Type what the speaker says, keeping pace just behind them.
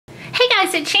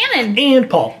guys, it's Shannon. And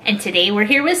Paul. And today we're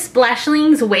here with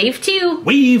Splashlings Wave 2.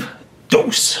 Wave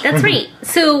Dose. That's right.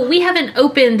 So we haven't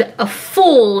opened a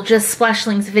full just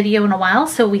Splashlings video in a while,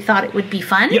 so we thought it would be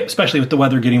fun. Yep, especially with the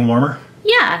weather getting warmer.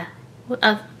 Yeah.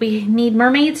 We need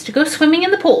mermaids to go swimming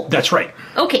in the pool. That's right.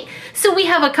 Okay, so we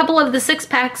have a couple of the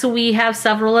 6-packs, we have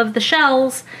several of the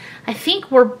shells. I think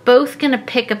we're both going to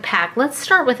pick a pack. Let's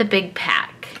start with a big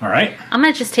pack. All right. I'm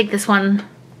going to just take this one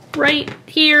right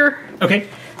here. Okay.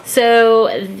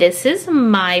 So this is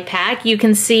my pack. You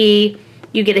can see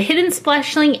you get a hidden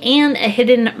splashling and a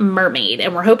hidden mermaid,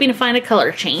 and we're hoping to find a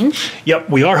color change. Yep,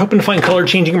 we are hoping to find color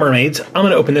changing mermaids. I'm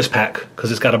going to open this pack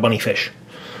because it's got a bunny fish.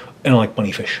 And I like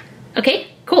bunny fish. Okay,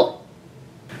 cool.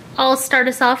 I'll start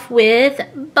us off with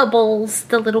Bubbles,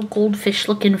 the little goldfish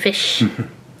looking fish.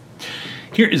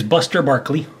 Here is Buster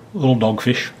Barkley, little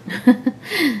dogfish.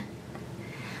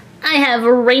 I have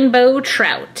a Rainbow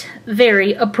Trout,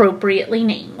 very appropriately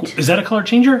named. Is that a color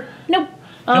changer? Nope.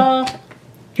 No.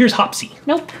 Here's Hopsy.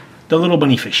 Nope. The little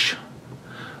bunny fish.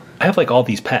 I have like all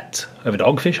these pets. I have a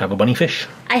dogfish, I have a bunny fish.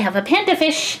 I have a panda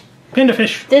fish. Panda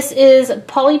fish. This is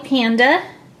Polly Panda.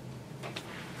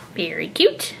 Very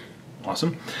cute.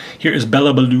 Awesome. Here is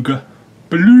Bella Beluga.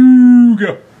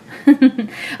 Beluga.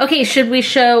 Okay, should we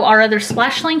show our other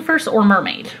splashling first or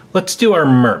mermaid? Let's do our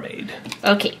mermaid.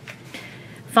 Okay.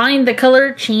 Find the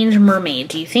color change mermaid.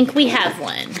 Do you think we have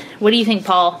one? What do you think,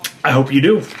 Paul? I hope you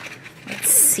do. Let's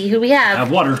see who we have.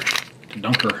 Have water.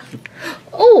 Dunk her.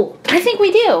 Oh, I think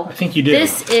we do. I think you do.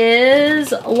 This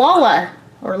is Lala,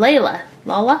 or Layla.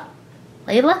 Lala?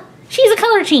 Layla? She's a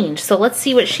color change, so let's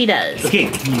see what she does. Okay.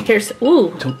 Here's,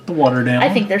 ooh. Tilt the water down. I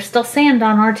think there's still sand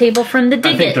on our table from the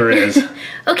dig. I think there is.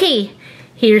 Okay,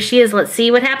 here she is. Let's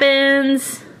see what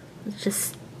happens. Let's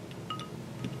just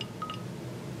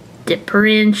dip her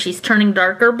in. She's turning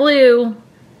darker blue.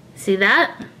 See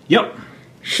that? Yep.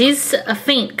 She's a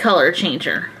faint color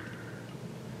changer.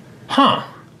 Huh.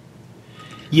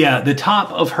 Yeah, the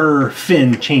top of her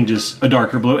fin changes a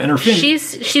darker blue, and her fin...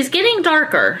 She's getting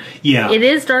darker. Yeah. It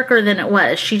is darker than it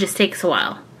was. She just takes a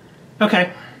while.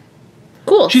 Okay.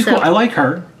 Cool. She's cool. I like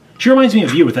her. She reminds me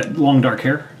of you with that long dark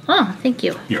hair. Oh, thank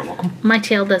you. You're welcome. My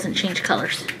tail doesn't change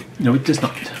colors. No, it does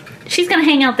not. She's gonna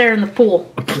hang out there in the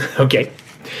pool. Okay.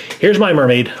 Here's my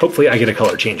mermaid. Hopefully I get a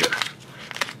color changer.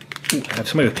 Ooh, I have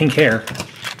somebody with pink hair.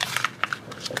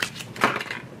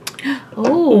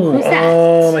 Oh, who's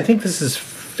that? I think this is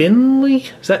Finley.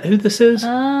 Is that who this is?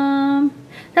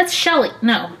 That's Shelly.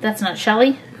 No, that's not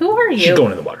Shelly. Who are you? She's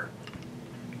going in the water.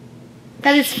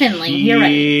 That is Finley. You're right.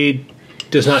 She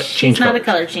does not change She's not colors. a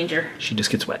color changer. She just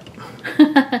gets wet.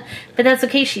 But that's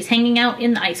okay. She's hanging out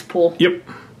in the ice pool. Yep.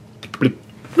 Bloop.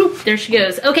 Boop, there she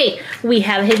goes. Okay, we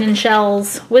have hidden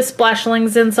shells with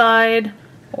splashlings inside.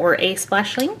 Or a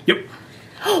splashling. Yep.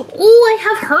 Oh, I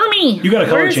have Hermie. You got a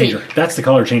color Where is changer. he? That's the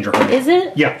color changer. Hermie. Is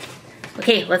it? Yeah.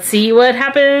 Okay, let's see what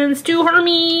happens to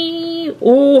Hermie.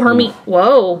 Oh, Hermie.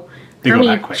 Whoa. They go Hermie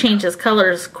back quick. changes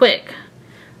colors quick.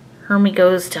 Hermie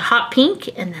goes to hot pink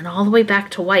and then all the way back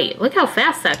to white. Look how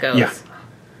fast that goes. Yeah.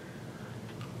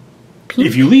 Pink.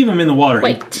 If you leave him in the water,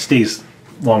 White. he stays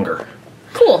longer.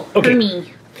 Cool. Okay.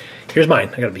 Hermie. Here's mine.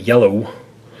 I got a yellow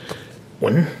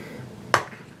one.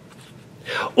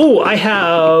 Oh, I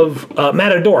have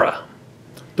Matadora,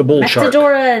 the bull shark.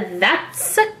 Matadora,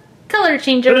 that's a color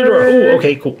changer. Matadora. Oh,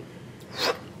 okay, cool.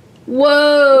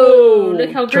 Whoa,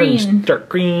 look how Turns green. dark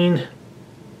green.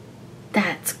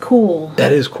 That's cool.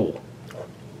 That is cool.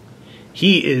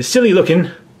 He is silly looking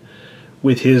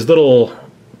with his little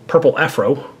purple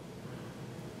afro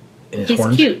in his He's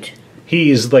horns. cute.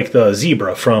 He's like the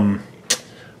zebra from,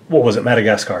 what was it,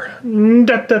 Madagascar.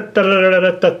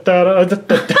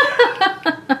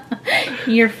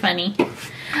 You're funny.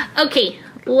 Okay,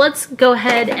 let's go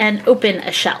ahead and open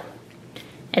a shell.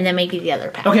 And then maybe the other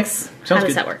packs. Okay, sounds How good.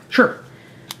 does that work? Sure.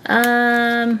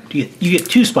 You get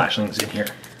 2 splashlings in here.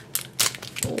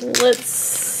 Let's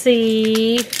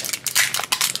see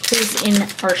who's in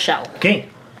our shell. Okay.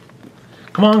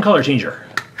 Come on, color changer.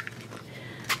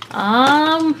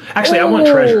 Actually, I want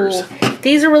treasures.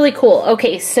 These are really cool.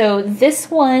 Okay, so this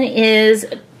one is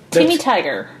Timmy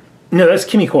Tiger. No, that's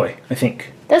Kimmy Koi, I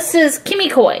think. This is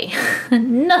Kimmy Koi.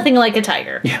 Nothing like a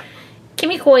tiger. Yeah.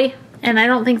 Kimmy Koi, and I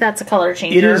don't think that's a color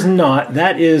changer. It is not.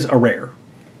 That is a rare.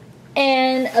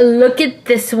 And look at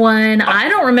this one. I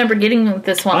don't remember getting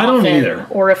this one I don't often, either.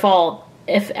 or if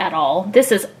at all.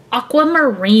 This is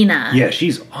Aquamarina. Yeah,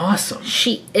 she's awesome.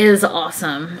 She is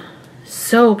awesome.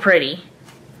 So pretty.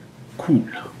 Cool.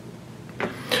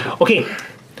 Okay,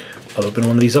 I'll open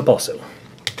one of these up also.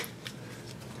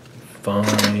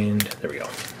 Find, there we go.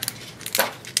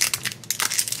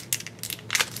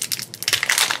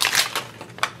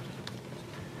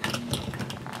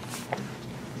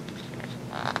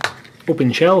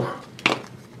 Open shell.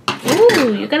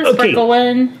 Ooh, you got a sparkle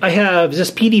one. I have, is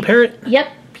this PD Parrot? Yep,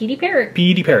 PD Parrot.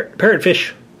 PD Parrot.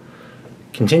 Parrotfish.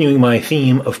 Continuing my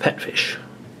theme of pet fish.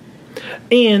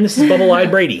 And this is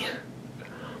Bubble-Eyed Brady.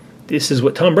 This is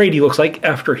what Tom Brady looks like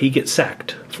after he gets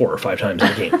sacked 4 or 5 times in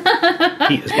a game.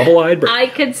 He is Bubble-Eyed Brady. I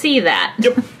could see that.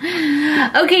 Yep.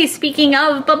 Okay, speaking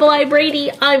of Bubble-Eyed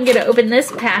Brady, I'm going to open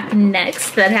this pack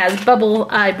next that has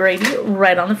Bubble-Eyed Brady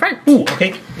right on the front. Ooh,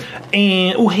 okay.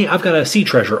 And, oh, hey, I've got a sea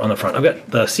treasure on the front. I've got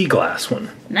the sea glass one.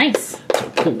 Nice.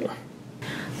 So cool.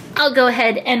 I'll go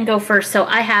ahead and go first. So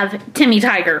I have Timmy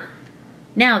Tiger.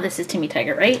 Now this is Timmy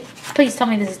Tiger, right? Please tell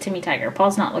me this is Timmy Tiger.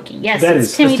 Paul's not looking. Yes,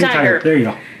 it's Timmy Tiger. There you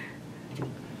go.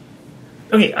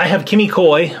 Okay, I have Kimmy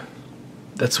Koi.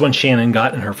 That's one Shannon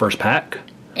got in her first pack.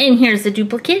 And here's the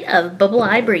duplicate of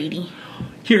Bubble-Eyed Brady.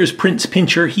 Here's Prince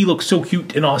Pincher. He looks so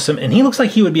cute and awesome, and he looks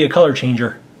like he would be a color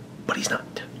changer, but he's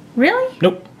not. Really?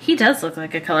 Nope. He does look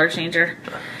like a color changer.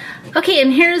 Okay,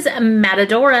 and here's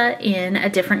Matadora in a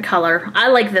different color. I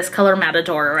like this color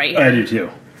Matadora right here. I do too.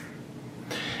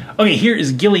 Okay, here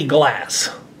is Gilly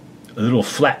Glass. A little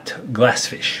flat glass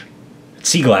fish. It's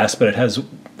sea glass, but it has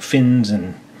fins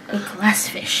and... A glass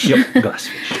fish. Yep, glass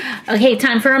fish. Okay,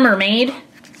 time for a mermaid.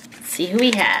 Let's see who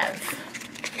we have.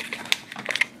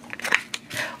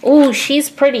 Oh, she's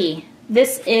pretty.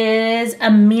 This is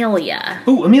Amelia.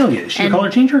 Oh, Amelia. Is she a color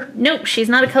changer? Nope, she's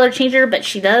not a color changer, but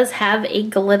she does have a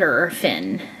glitter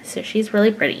fin. So she's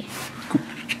really pretty. Cool.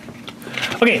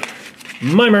 Okay,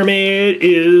 my mermaid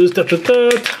is...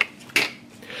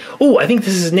 Oh, I think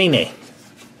this is Nene.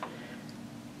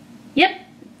 Yep.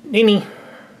 Nene.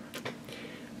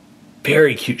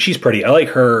 Very cute. She's pretty. I like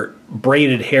her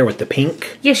braided hair with the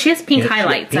pink. Yeah, she has pink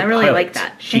highlights. I really like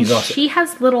that. She's awesome. She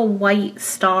has little white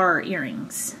star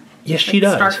earrings. Yes, she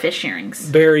does. Starfish earrings.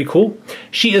 Very cool.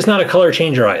 She is not a color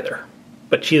changer either,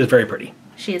 but she is very pretty.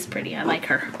 She is pretty. I like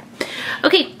her.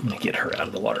 Okay. I'm going to get her out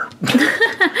of the water. She's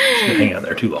been hanging out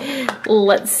there too long.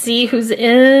 Let's see who's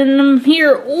in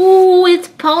here. Ooh, it's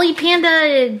Polly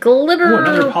Panda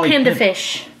Glitter Panda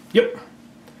Fish. Yep.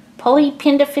 Polly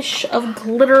Panda Fish of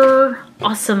glitter.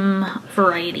 Awesome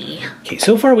variety. Okay,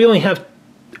 so far we only have,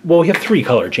 well, we have 3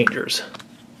 color changers.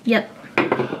 Yep.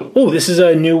 Oh, this is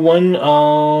a new one.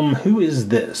 Who is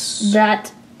this?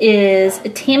 That is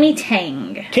Tammy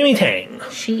Tang. Tammy Tang.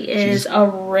 She is a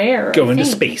rare. Going to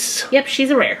space. Yep, she's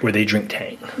a rare. Where they drink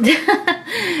Tang.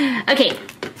 Okay,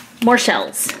 more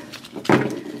shells.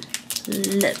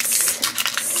 Let's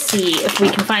see if we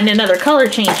can find another color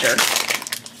changer.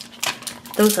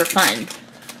 Those are fun.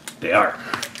 They are.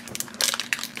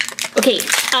 Okay,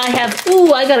 I have,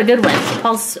 ooh, I got a good one.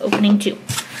 Paul's opening too.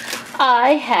 I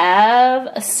have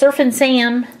a Surfin'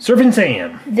 Sam. Surfin'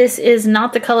 Sam. This is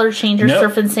not the color changer,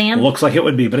 nope. Surfin' Sam. Looks like it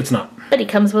would be, but it's not. But he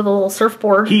comes with a little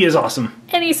surfboard. He is awesome.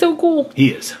 And he's so cool.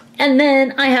 He is. And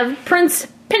then I have Prince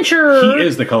Pincher. He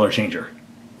is the color changer.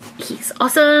 He's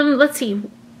awesome. Let's see.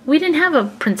 We didn't have a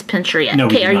Prince Pincher yet. No,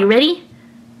 okay, are you ready?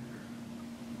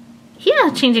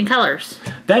 Yeah, changing colors.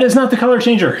 That is not the color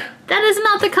changer. That is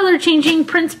not the color changing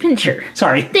Prince Pincher.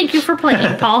 Sorry. Thank you for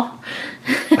playing, Paul.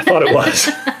 I thought it was.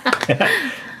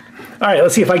 All right,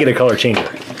 let's see if I get a color changer.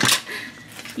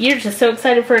 You're just so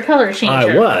excited for a color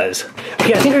changer. I was.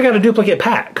 Okay, I think I got a duplicate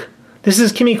pack. This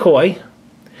is Kimmy Koi,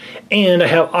 and I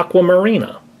have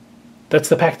Aquamarina. That's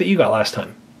the pack that you got last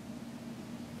time.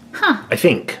 Huh. I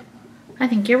think. I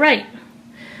think you're right.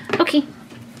 Okay.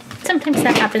 Sometimes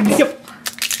that happens. Yep.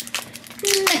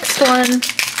 Next one.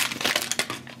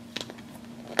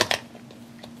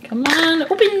 Come on,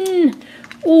 open.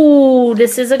 Ooh,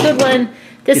 this is a good one.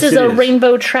 This is a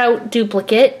Rainbow Trout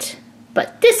duplicate.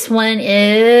 But this one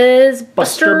is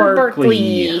Buster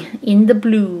Barkley in the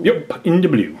blue. Yep, in the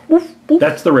blue. Oof, oof.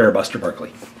 That's the rare Buster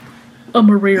Barkley. I'm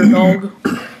a rare dog.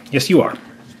 Yes, you are.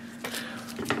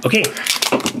 Okay.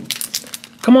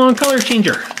 Come on, color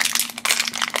changer.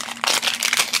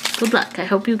 Good luck. I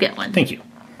hope you get one. Thank you.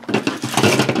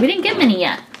 We didn't get many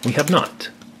yet. We have not.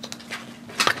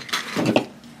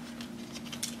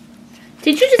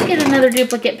 Did you just get another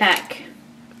duplicate pack?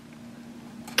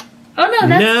 Oh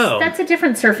no, that's a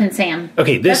different Surfin' Sam.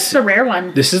 Okay, that's the rare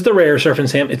one. This is the rare Surfin'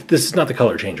 Sam. This is not the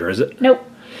color changer, is it? Nope.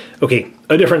 Okay,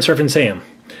 a different Surfin' Sam.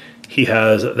 He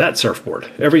has that surfboard.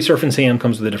 Every Surfin' Sam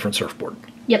comes with a different surfboard.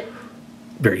 Yep.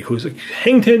 Very cool. He's like,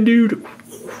 hang ten, dude.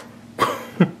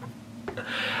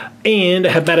 And I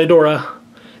have Matadora.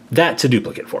 That's a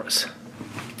duplicate for us.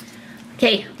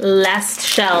 Okay, last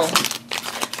shell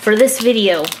for this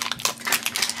video.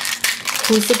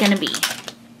 Who's it gonna be?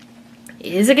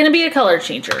 Is it gonna be a color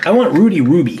changer? I want Rudy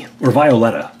Ruby or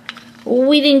Violetta.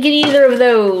 We didn't get either of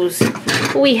those.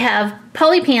 We have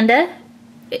Polly Panda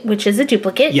which is a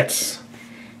duplicate. Yes.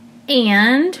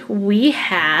 And we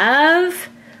have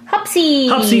Hopsy.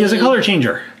 Hopsy is a color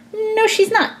changer. No,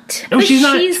 she's not. No, she's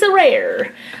not. She's the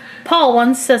rare. Paul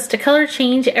wants us to color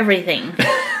change everything.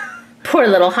 Poor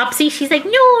little Hopsy. She's like,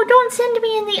 no, don't send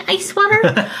me in the ice water.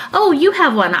 Oh, you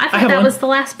have one. I thought that was the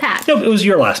last pack. Nope, it was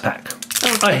your last pack.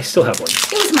 Okay. I still have one.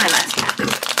 It was my last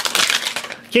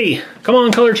pack. Okay, come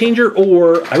on, color changer,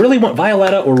 or I really want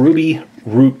Violetta or Rudy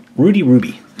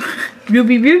Ruby.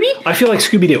 Ruby? I feel like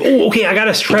Scooby-Doo. Oh, okay, I got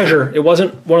a treasure. It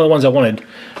wasn't one of the ones I wanted,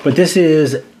 but this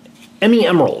is Emmy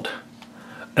Emerald,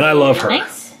 and I love her.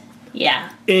 Nice.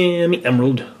 Yeah. Emmy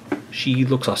Emerald. She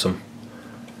looks awesome.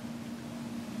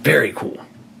 Very cool.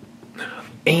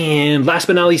 And last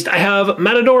but not least, I have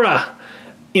Matadora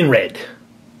in red.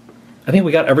 I think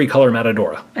we got every color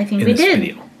Matadora. I think we did.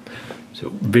 Video. So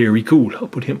very cool. I'll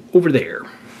put him over there.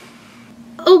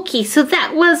 Okay, so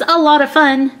that was a lot of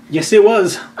fun. Yes, it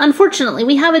was. Unfortunately,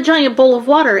 we have a giant bowl of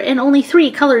water and only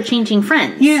 3 color-changing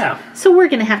friends. Yeah. So we're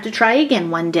going to have to try again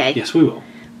one day. Yes, we will.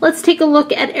 Let's take a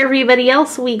look at everybody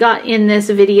else we got in this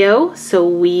video so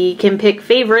we can pick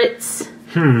favorites.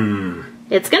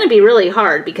 It's going to be really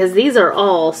hard because these are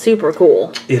all super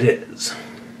cool. It is.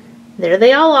 There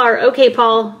they all are. Okay,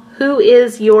 Paul, who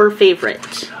is your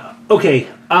favorite? Okay,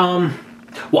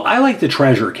 well, I like the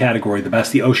treasure category the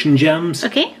best, the ocean gems.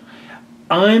 Okay.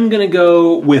 I'm going to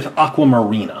go with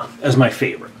Aquamarina as my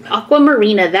favorite.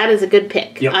 Aquamarina, that is a good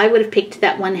pick. Yep. I would have picked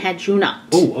that one had you not.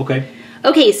 Oh, okay.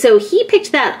 Okay, so he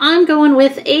picked that. I'm going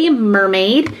with a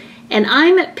mermaid, and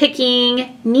I'm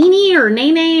picking Nene or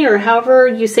Nene or however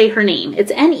you say her name.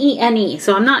 It's N-E-N-E,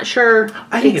 so I'm not sure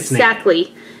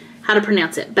exactly how to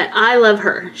pronounce it, but I love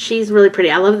her. She's really pretty.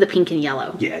 I love the pink and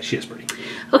yellow. Yeah, she is pretty.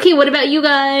 Okay, what about you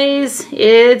guys?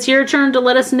 It's your turn to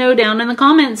let us know down in the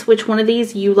comments which one of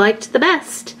these you liked the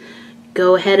best.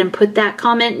 Go ahead and put that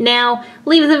comment now.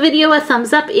 Leave the video a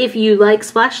thumbs up if you like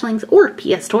Splashlings or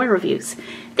PS Toy Reviews.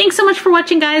 Thanks so much for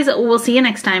watching, guys. We'll see you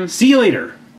next time. See you later.